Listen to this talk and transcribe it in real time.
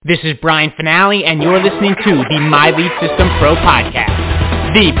This is Brian Finale, and you're listening to the My Lead System Pro podcast,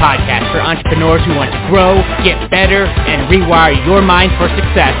 the podcast for entrepreneurs who want to grow, get better, and rewire your mind for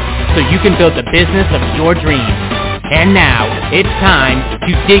success so you can build the business of your dreams. And now, it's time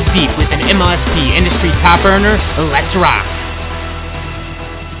to dig deep with an MLSP industry top earner. Let's rock.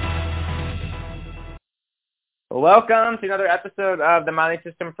 Welcome to another episode of the My Lead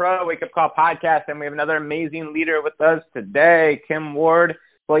System Pro Wake Up Call podcast, and we have another amazing leader with us today, Kim Ward.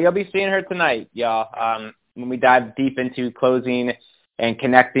 Well, you'll be seeing her tonight, y'all, when we dive deep into closing and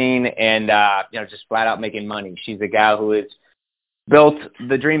connecting and, just flat out making money. She's a gal who has built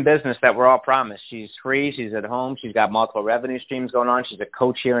the dream business that we're all promised. She's free. She's at home. She's got multiple revenue streams going on. She's a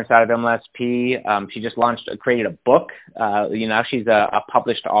coach here inside of MLSP. She just created a book. She's a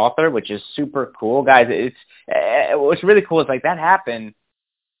published author, which is super cool. Guys, what's really cool is that happened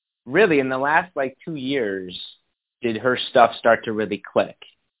really in the last 2 years did her stuff start to really click.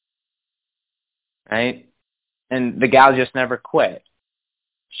 Right? And the gal just never quit.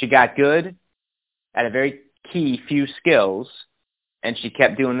 She got good at a very key few skills, and she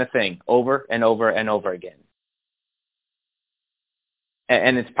kept doing the thing over and over and over again.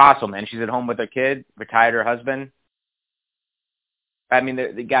 And it's possible, man. She's at home with her kid, retired her husband. I mean,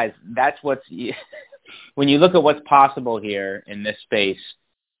 the guys, that's what's – when you look at what's possible here in this space,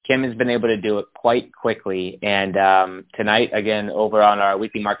 Kim has been able to do it quite quickly. And tonight, again, over on our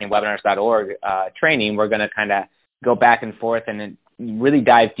weekly marketingwebinars.org training, we're going to kind of go back and forth and then really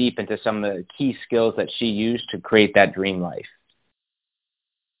dive deep into some of the key skills that she used to create that dream life.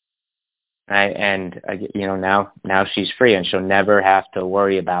 Right? And, now she's free and she'll never have to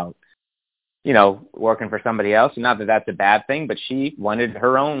worry about, working for somebody else. Not that that's a bad thing, but she wanted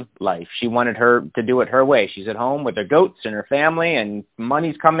her own life. She wanted her to do it her way. She's at home with her goats and her family, and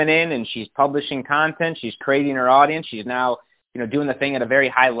money's coming in, and she's publishing content. She's creating her audience. She's now, doing the thing at a very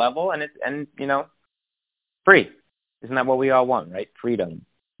high level, and free. Isn't that what we all want, right? Freedom,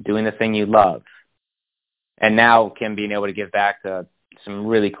 doing the thing you love. And now Kim being able to give back to some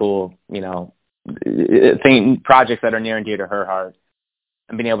really cool, projects that are near and dear to her heart,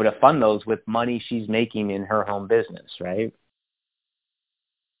 and being able to fund those with money she's making in her home business, right?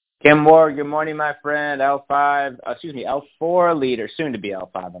 Kim Ward, good morning, my friend. L4 leader, soon to be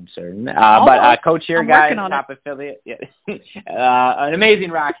L5, I'm certain. But coach here, guys, top affiliate. Yeah. An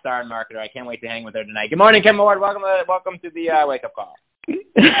amazing rock star and marketer. I can't wait to hang with her tonight. Good morning, Kim Ward. Welcome to the Wake Up Call.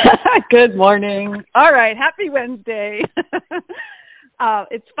 Good morning. All right, happy Wednesday.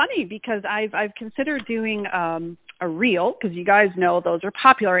 It's funny because I've considered doing a reel, because you guys know those are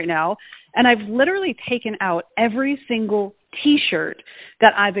popular right now, and I've literally taken out every single T-shirt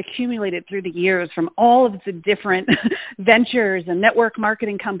that I've accumulated through the years from all of the different ventures and network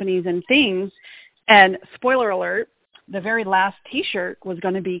marketing companies and things. And spoiler alert, the very last T-shirt was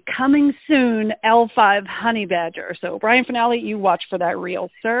going to be coming soon, L5 Honey Badger. So Brian Finale, you watch for that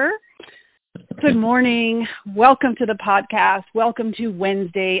reel, sir. Good morning. Welcome to the podcast. Welcome to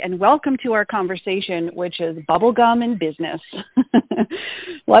Wednesday, and welcome to our conversation, which is bubblegum and business.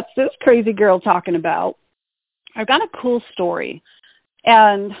 What's this crazy girl talking about? I've got a cool story.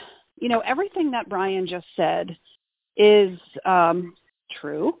 And, everything that Brian just said is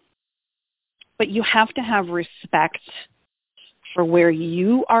true, but you have to have respect for where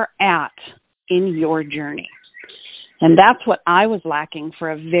you are at in your journey. And that's what I was lacking for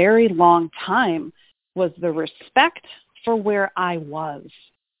a very long time, was the respect for where I was.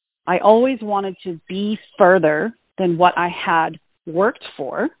 I always wanted to be further than what I had worked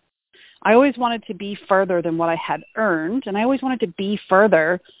for. I always wanted to be further than what I had earned, and I always wanted to be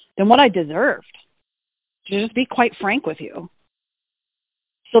further than what I deserved, to just be quite frank with you.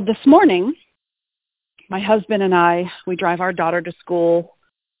 So this morning, my husband and I, we drive our daughter to school.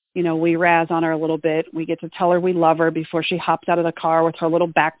 We razz on her a little bit. We get to tell her we love her before she hops out of the car with her little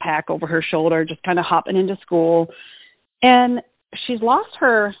backpack over her shoulder, just kind of hopping into school. And she's lost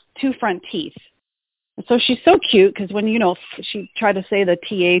her 2 front teeth. So she's so cute because when, she tried to say the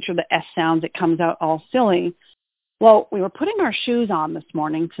TH or the S sounds, it comes out all silly. Well, we were putting our shoes on this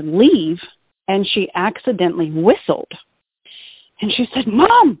morning to leave, and she accidentally whistled. And she said,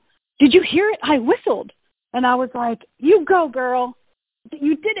 "Mom, did you hear it? I whistled." And I was like, "You go, girl.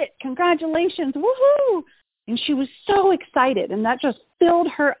 You did it. Congratulations. Woohoo." And she was so excited, and that just filled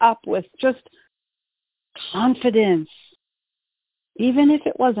her up with just confidence. Even if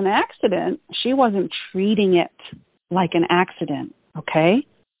it was an accident, she wasn't treating it like an accident, okay?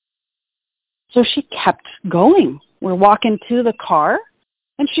 So she kept going. We're walking to the car,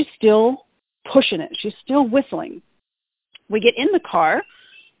 and she's still pushing it. She's still whistling. We get in the car,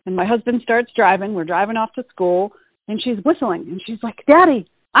 and my husband starts driving. We're driving off to school, and she's whistling. And she's like, "Daddy,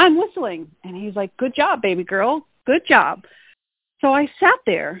 I'm whistling. And he's like, good job, baby girl. Good job. So I sat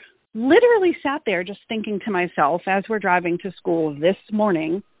there, literally sat there just thinking to myself as we're driving to school this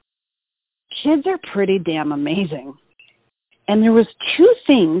morning, kids are pretty damn amazing. And there was two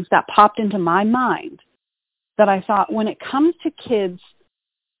things that popped into my mind that I thought when it comes to kids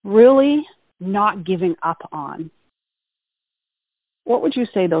really not giving up on, what would you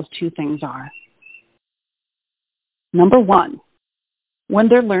say those two things are? Number one, when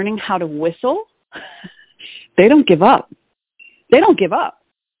they're learning how to whistle, they don't give up. They don't give up.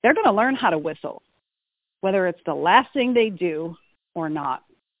 They're going to learn how to whistle, whether it's the last thing they do or not,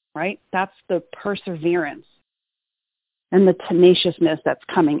 right? That's the perseverance and the tenaciousness that's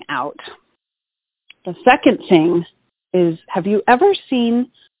coming out. The second thing is, have you ever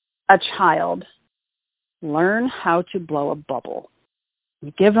seen a child learn how to blow a bubble?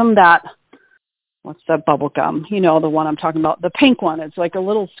 You give them that, what's that bubble gum? You know, the one I'm talking about, the pink one. It's like a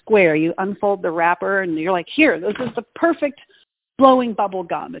little square. You unfold the wrapper and you're like, here, this is the perfect blowing bubble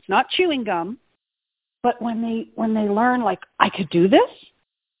gum. It's not chewing gum. But when they learn, like, I could do this,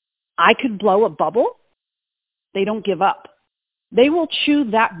 I could blow a bubble, they don't give up. They will chew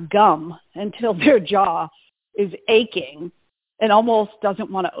that gum until their jaw is aching and almost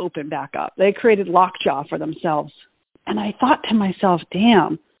doesn't want to open back up. They created lockjaw for themselves. And I thought to myself,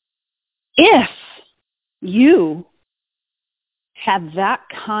 damn, if you had that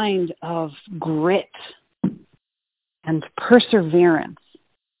kind of grit and perseverance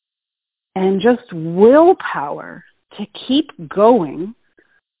and just willpower to keep going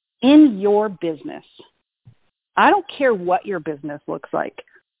in your business, I don't care what your business looks like.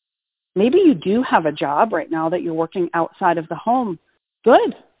 Maybe you do have a job right now that you're working outside of the home.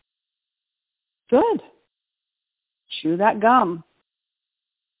 Good. Good. Chew that gum,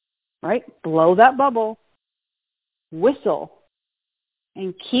 right? Blow that bubble, whistle,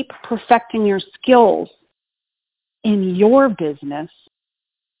 and keep perfecting your skills in your business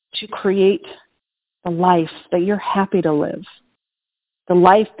to create the life that you're happy to live, the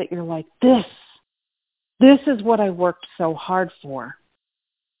life that you're like, this is what I worked so hard for.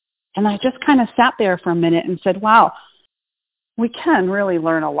 And I just kind of sat there for a minute and said, wow, we can really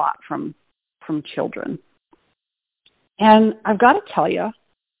learn a lot from children. And I've got to tell you,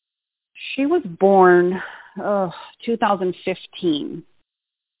 she was born 2015.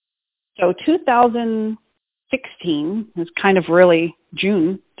 So 2016 is kind of really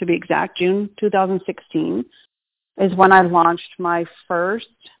June, to be exact. June 2016 is when I launched my first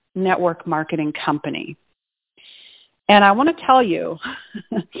network marketing company. And I want to tell you,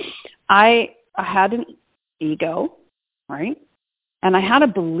 I had an ego, right? And I had a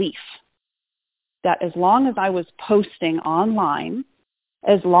belief that as long as I was posting online,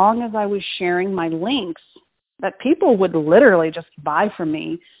 as long as I was sharing my links, that people would literally just buy from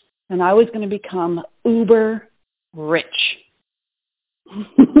me and I was going to become uber rich.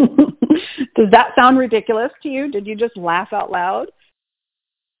 Does that sound ridiculous to you? Did you just laugh out loud?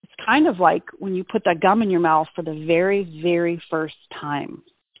 It's kind of like when you put that gum in your mouth for the very, very first time,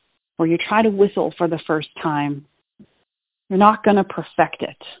 or you try to whistle for the first time. You're not going to perfect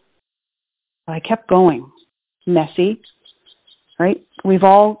it. But I kept going. Messy, right? We've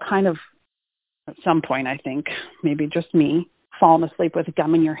all kind of, at some point, I think, maybe just me, fallen asleep with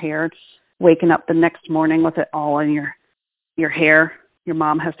gum in your hair, waking up the next morning with it all in your hair. Your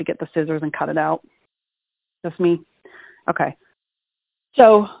mom has to get the scissors and cut it out. Just me? Okay.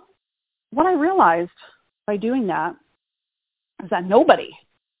 So what I realized by doing that is that nobody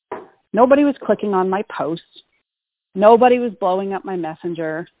was clicking on my posts. Nobody was blowing up my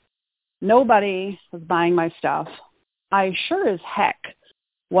messenger. Nobody was buying my stuff. I sure as heck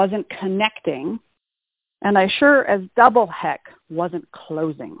wasn't connecting, and I sure as double heck wasn't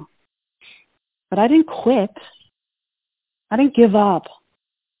closing. But I didn't quit. I didn't give up,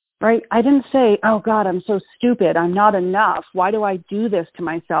 right? I didn't say, oh God, I'm so stupid. I'm not enough. Why do I do this to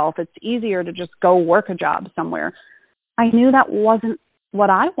myself? It's easier to just go work a job somewhere. I knew that wasn't what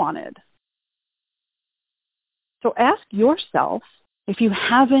I wanted. So ask yourself, if you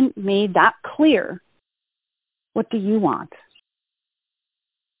haven't made that clear, what do you want?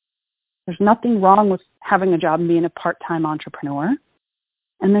 There's nothing wrong with having a job and being a part-time entrepreneur.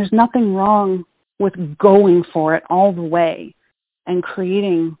 And there's nothing wrong with going for it all the way and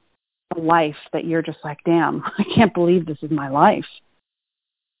creating a life that you're just like, damn, I can't believe this is my life.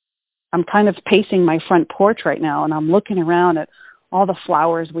 I'm kind of pacing my front porch right now, and I'm looking around at all the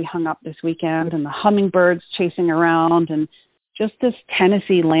flowers we hung up this weekend and the hummingbirds chasing around and just this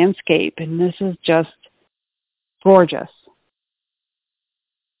Tennessee landscape. And this is just gorgeous.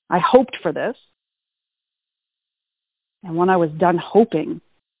 I hoped for this. And when I was done hoping,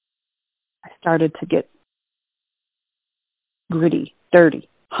 I started to get gritty, dirty,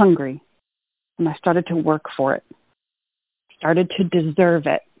 hungry, and I started to work for it. Started to deserve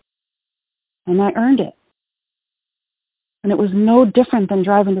it, and I earned it. And it was no different than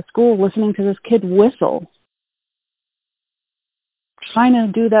driving to school, listening to this kid whistle, trying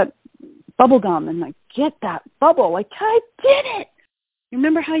to do that bubble gum and like get that bubble. Like, I did it. You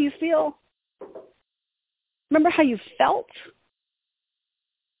remember how you feel? Remember how you felt?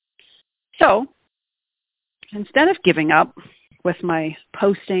 So instead of giving up with my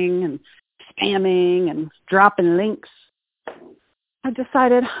posting and spamming and dropping links, I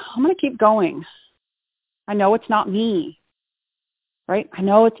decided I'm going to keep going. I know it's not me, right? I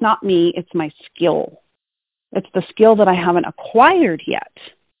know it's not me. It's my skill. It's the skill that I haven't acquired yet.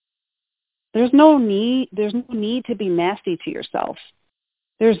 There's no need to be nasty to yourself.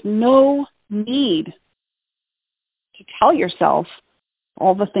 There's no need to tell yourself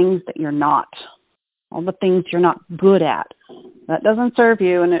all the things that you're not, all the things you're not good at. That doesn't serve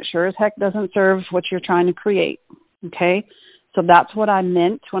you, and it sure as heck doesn't serve what you're trying to create, okay? So that's what I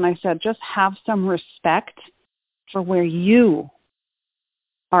meant when I said just have some respect for where you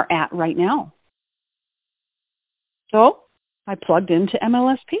are at right now. So I plugged into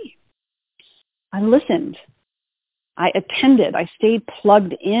MLSP. I listened. I attended. I stayed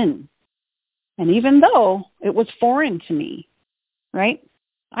plugged in. And even though it was foreign to me, right,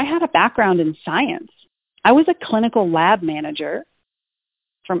 I had a background in science. I was a clinical lab manager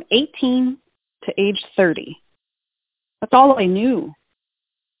from 18 to age 30. That's all I knew.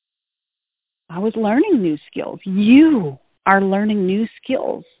 I was learning new skills. You are learning new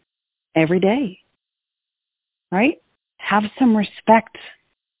skills every day, right? Have some respect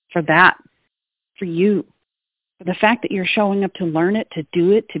for that, for you, for the fact that you're showing up to learn it, to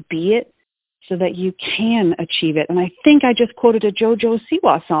do it, to be it, so that you can achieve it. And I think I just quoted a JoJo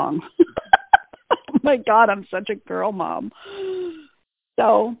Siwa song. Oh my God, I'm such a girl mom.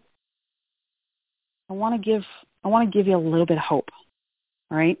 So I want to give you a little bit of hope,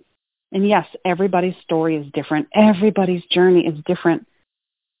 all right? And yes, everybody's story is different. Everybody's journey is different.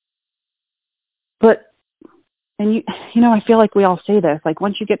 But, and you know, I feel like we all say this, like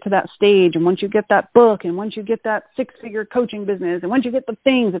once you get to that stage and once you get that book and once you get that 6-figure coaching business and once you get the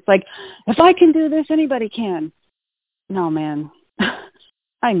things, it's like, if I can do this, anybody can. No, man,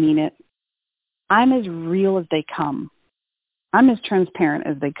 I mean it. I'm as real as they come. I'm as transparent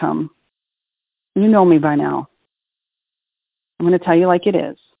as they come. You know me by now. I'm going to tell you like it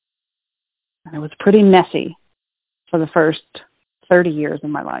is. And it was pretty messy for the first 30 years of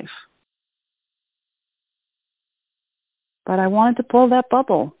my life. But I wanted to blow that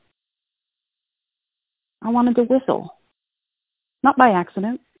bubble. I wanted to whistle. Not by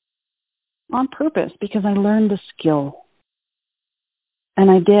accident. On purpose, because I learned the skill.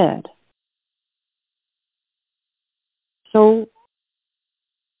 And I did. So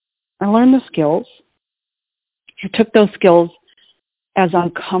I learned the skills. I took those skills as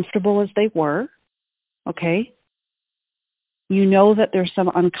uncomfortable as they were, okay? You know that there's some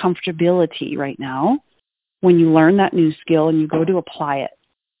uncomfortability right now when you learn that new skill and you go to apply it.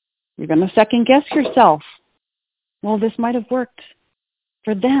 You're going to second guess yourself. Well, this might have worked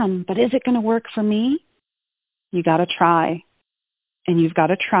for them, but is it going to work for me? You got to try, and you've got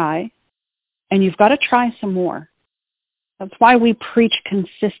to try, and you've got to try some more. That's why we preach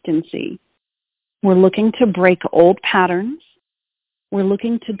consistency. We're looking to break old patterns. We're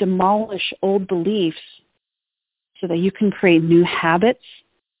looking to demolish old beliefs so that you can create new habits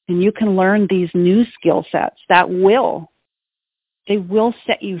and you can learn these new skill sets that they will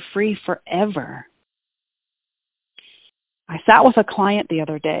set you free forever. I sat with a client the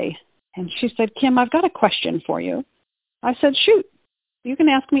other day and she said, Kim, I've got a question for you. I said, shoot, you can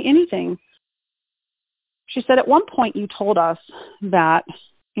ask me anything. She said, at one point you told us that,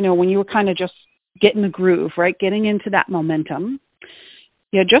 you know, when you were kind of just getting the groove, right, getting into that momentum,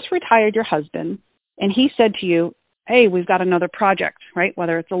 you had just retired your husband, and he said to you, hey, we've got another project, right,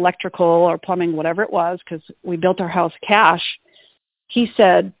 whether it's electrical or plumbing, whatever it was, because we built our house cash. He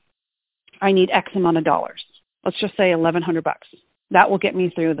said, I need X amount of dollars. Let's just say $1,100. That will get me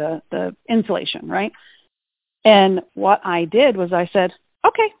through the insulation, right? And what I did was I said,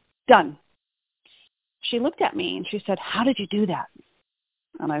 okay, done. She looked at me and she said, how did you do that?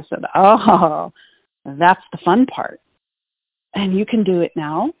 And I said, oh, that's the fun part. And you can do it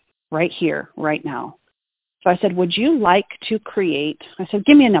now, right here, right now. So I said, would you like to create, I said,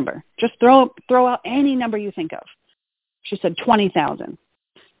 give me a number. Just throw out any number you think of. She said, 20,000.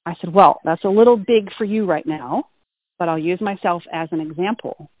 I said, well, that's a little big for you right now, but I'll use myself as an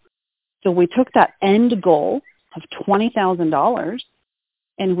example. So we took that end goal of $20,000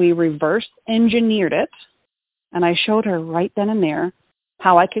 and we reverse engineered it. And I showed her right then and there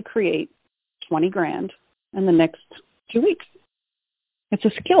how I could create 20 grand in the next 2 weeks. It's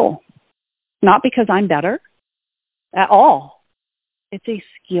a skill, not because I'm better at all. It's a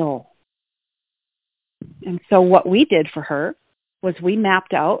skill. And so what we did for her was we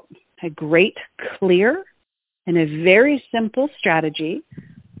mapped out a great, clear, and a very simple strategy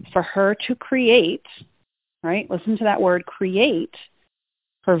for her to create, right? Listen to that word, create,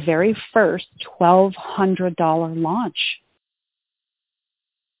 her very first $1,200 launch.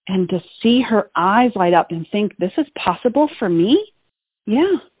 And to see her eyes light up and think, this is possible for me?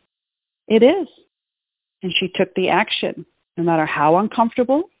 Yeah, it is. And she took the action, no matter how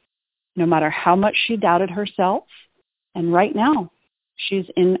uncomfortable, no matter how much she doubted herself. And right now, she's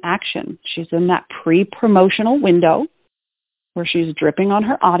in action. She's in that pre-promotional window where she's dripping on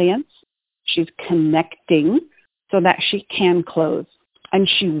her audience. She's connecting so that she can close. And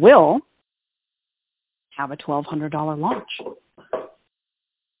she will have a $1,200 launch.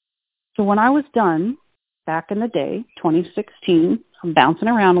 So when I was done, back in the day, 2016, I'm bouncing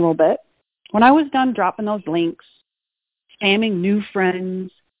around a little bit. When I was done dropping those links, spamming new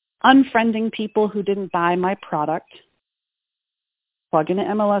friends, unfriending people who didn't buy my product, plug in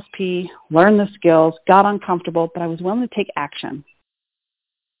an MLSP, learn the skills, got uncomfortable, but I was willing to take action.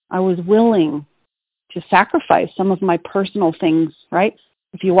 I was willing to sacrifice some of my personal things, right?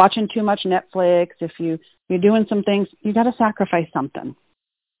 If you're watching too much Netflix, if you're doing some things, you got to sacrifice something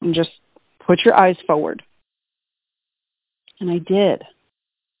and just put your eyes forward. And I did.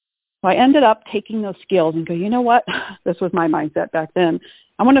 So I ended up taking those skills and go, you know what? This was my mindset back then.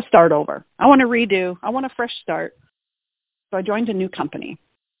 I want to start over. I want to redo. I want a fresh start. So I joined a new company.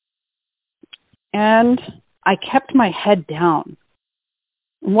 And I kept my head down.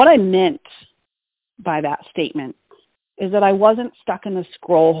 And what I meant by that statement is that I wasn't stuck in the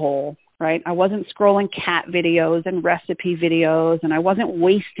scroll hole, right? I wasn't scrolling cat videos and recipe videos, and I wasn't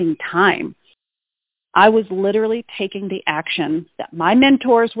wasting time. I was literally taking the action that my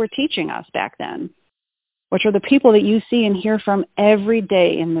mentors were teaching us back then, which are the people that you see and hear from every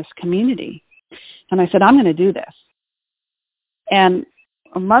day in this community. And I said, I'm going to do this. And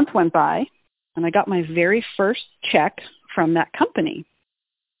a month went by, and I got my very first check from that company.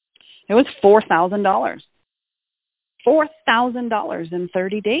 It was $4,000. $4,000 in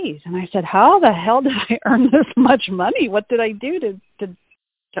 30 days. And I said, how the hell did I earn this much money? What did I do to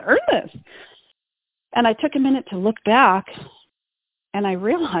earn this? And I took a minute to look back, and I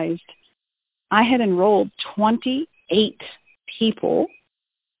realized I had enrolled 28 people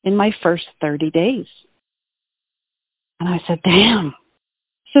in my first 30 days. And I said, damn,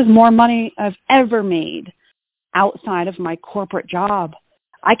 this is more money I've ever made outside of my corporate job.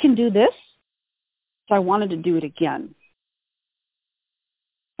 I can do this. So I wanted to do it again.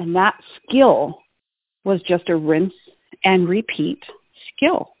 And that skill was just a rinse and repeat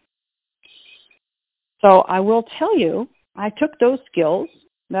skill. So I will tell you, I took those skills.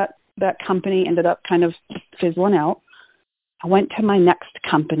 That company ended up kind of fizzling out. I went to my next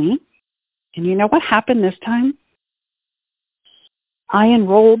company. And you know what happened this time? I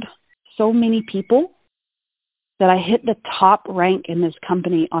enrolled so many people that I hit the top rank in this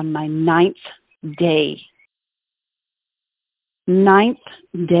company on my 9th day. 9th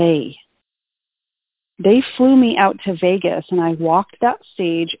day. They flew me out to Vegas, and I walked that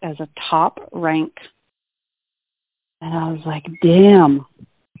stage as a top rank. And I was like, damn,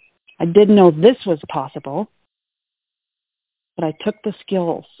 I didn't know this was possible. But I took the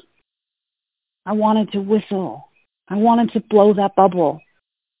skills. I wanted to whistle. I wanted to blow that bubble.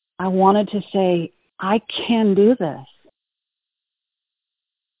 I wanted to say, I can do this.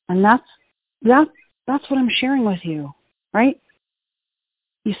 And that's what I'm sharing with you, right?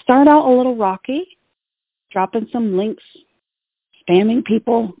 You start out a little rocky, dropping some links, spamming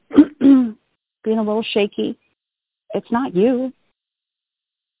people, being a little shaky. It's not you.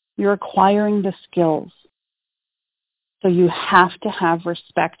 You're acquiring the skills. So you have to have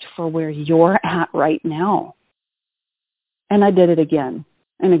respect for where you're at right now. And I did it again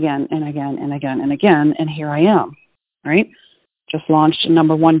and again and again and again and again, and here I am, right? Just launched a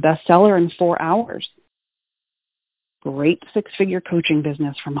 #1 bestseller in 4 hours. Great 6-figure coaching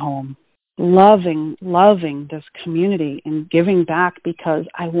business from home. Loving this community and giving back because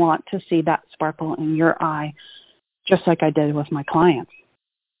I want to see that sparkle in your eye, just like I did with my clients.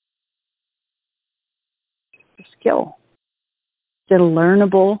 A skill. It's a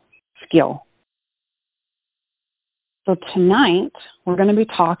learnable skill. So tonight, we're going to be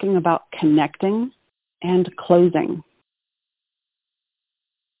talking about connecting and closing.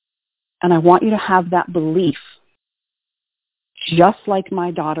 And I want you to have that belief. just like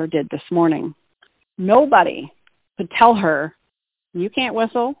my daughter did this morning. Nobody could tell her, you can't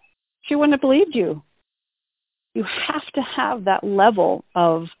whistle. She wouldn't have believed you. You have to have that level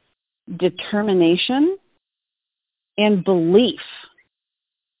of determination and belief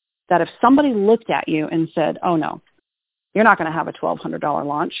that if somebody looked at you and said, oh no, you're not going to have a $1,200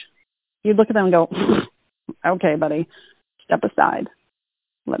 launch, you'd look at them and go, okay, buddy, step aside.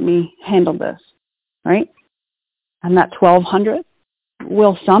 Let me handle this, right? And that $1,200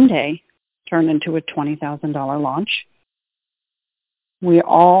 will someday turn into a $20,000 launch. We're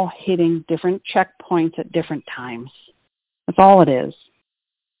all hitting different checkpoints at different times. That's all it is.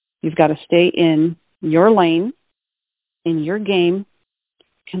 You've got to stay in your lane, in your game,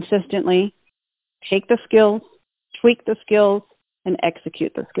 consistently, take the skills, tweak the skills, and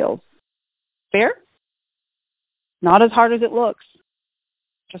execute the skills. Fair? Not as hard as it looks.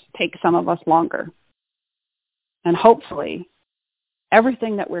 Just take some of us longer. And hopefully,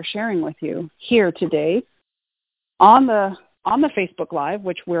 everything that we're sharing with you here today on the Facebook Live,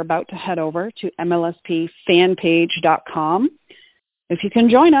 which we're about to head over to MLSPfanpage.com. If you can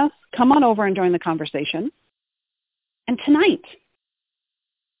join us, come on over and join the conversation. And tonight,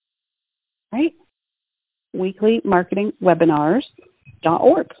 right?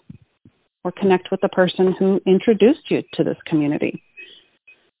 weeklymarketingwebinars.org, or connect with the person who introduced you to this community.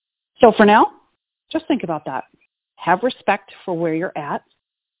 So for now, just think about that. Have respect for where you're at.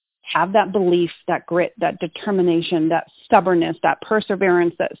 Have that belief, that grit, that determination, that stubbornness, that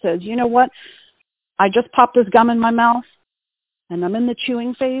perseverance that says, you know what? I just popped this gum in my mouth and I'm in the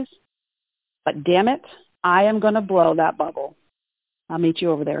chewing phase, but damn it, I am going to blow that bubble. I'll meet you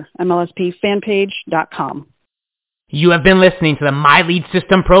over there, MLSPfanpage.com. You have been listening to the My Lead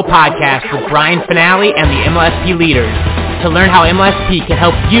System Pro podcast with Brian Finale and the MLSP leaders. To learn how MLSP can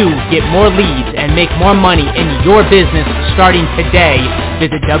help you get more leads and make more money in your business starting today,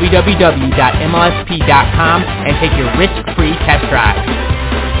 visit www.mlsp.com and take your risk-free test drive.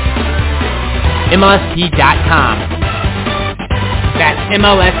 MLSP.com. That's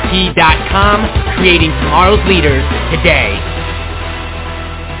MLSP.com, creating tomorrow's leaders today.